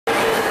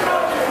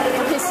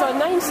a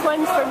nice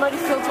win for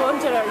Murrayfield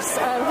Wanderers.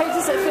 How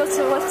does it feel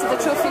to lift the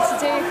trophy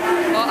today?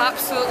 Well,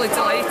 absolutely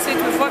delighted.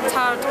 We've worked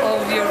hard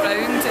all year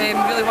round,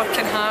 really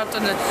working hard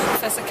on the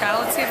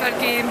physicality of our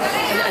game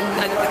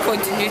and the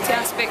continuity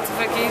aspect of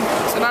our game.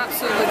 So I'm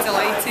absolutely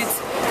delighted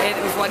that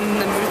we've won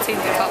and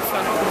retained the cup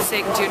for the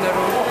second year in a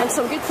row. And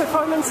some good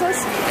performances?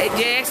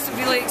 Yes,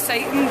 really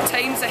exciting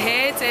times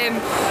ahead.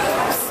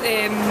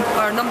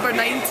 Our number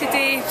 9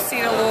 today,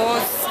 Sarah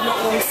Law's not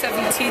long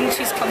 17,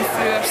 she's come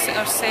through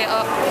our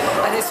set-up,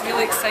 and it's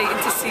really exciting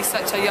to see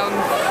such a young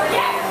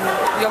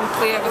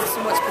player with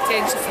so much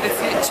potential for the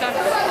future.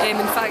 In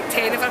fact,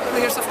 10 of our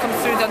players have come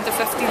through the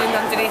under-15 and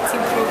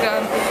under-18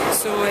 programme,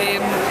 so a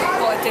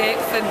lot of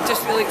depth, and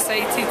just really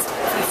excited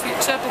for the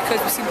future because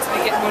we seem to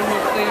be getting more and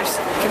more players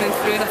coming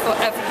through, and I thought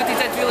everybody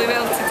did really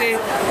well today.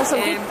 And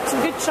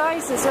some good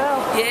tries as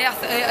well. Yeah,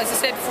 as I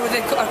said before, we've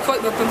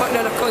been working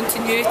on our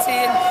continuity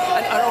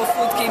and our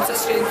offload game's a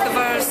strength of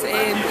ours.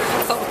 I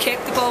thought we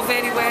kept the ball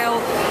very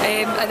well,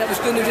 and it was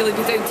going to really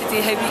be down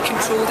today how we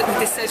controlled it and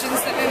the decisions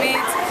that we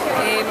made.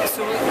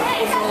 So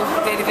overall,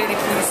 very, very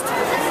pleased.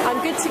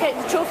 And good to get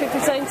the trophy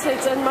presented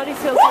in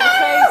Murrayfield for the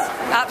crowd.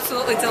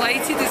 Absolutely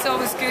delighted. It's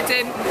always good.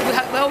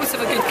 We always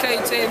have a good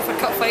crowd for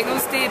Cup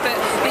Finals Day, but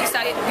it makes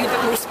that a wee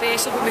bit more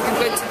special when we can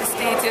go into the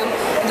stadium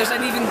and there's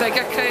an even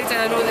bigger crowd, and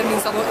I know that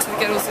means a lot to the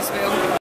girls as well.